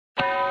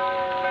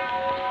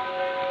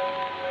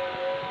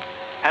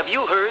have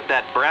you heard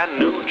that brand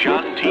new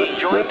John T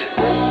joint?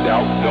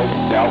 No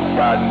doubt,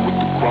 riding with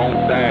the chrome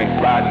thing,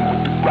 riding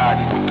with the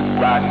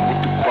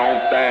chrome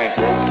thing.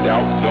 No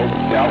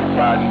doubt,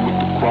 riding with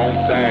the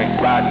chrome thing,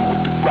 riding with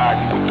the chrome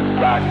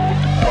thing.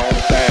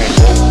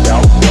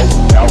 No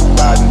doubt,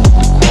 riding with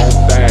the chrome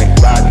thing,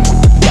 riding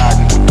with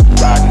the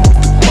chrome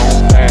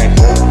thing.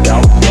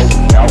 No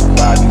doubt,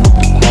 riding with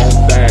the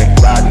chrome thing,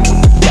 riding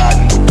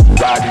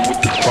with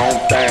the chrome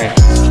thing.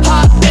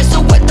 Hard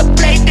pistol with the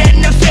blade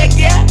and the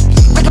figure.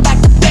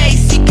 Back the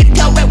base, you can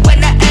tell it when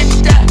I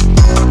enter.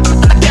 I'm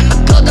a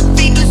chemical, the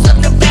Venus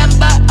of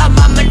November. I'm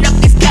arming up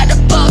these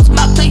catapults,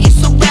 mouth till you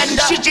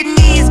surrender. Shoot your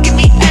knees, give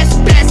me S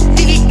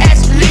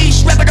VVS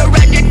leash. Wrap it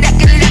around your neck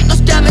and let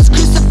those diamonds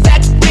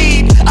crucifix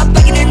bleed. I'm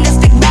banging in the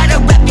stigmata,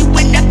 wrap you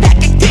in that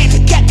packet tape.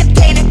 Can't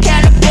contain a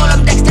cannibal,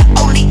 I'm dexter,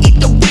 only eat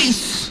the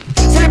wreaths.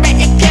 Celebrate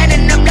your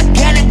canon, I'm the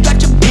canon,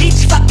 got your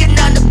beach, fucking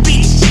on the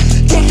beach.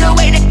 Take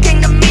away the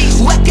kingdom meat,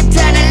 whack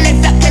katana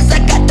legs up, cause I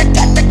got the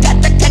tech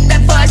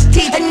that for his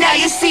teeth. And now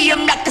you see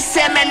him knock a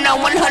salmon, no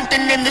one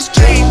hunting in the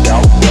street.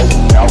 No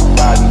doubt,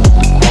 riding with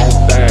the chrome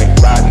thing,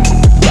 riding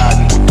with the chrome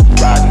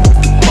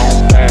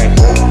thing.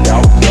 No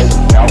doubt,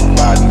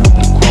 riding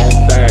with the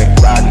chrome thing,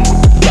 riding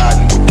with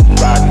the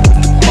chrome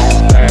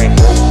thing.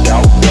 No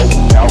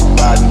doubt,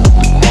 riding with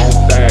the chrome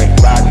thing,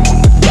 riding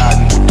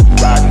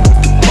with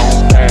the chrome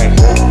thing.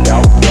 No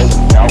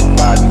doubt,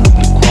 riding with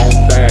the chrome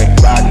thing,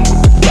 riding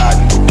with the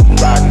chrome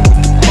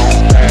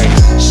thing.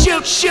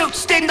 Shoot,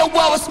 stain the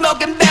wall with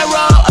smoke and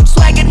barrel.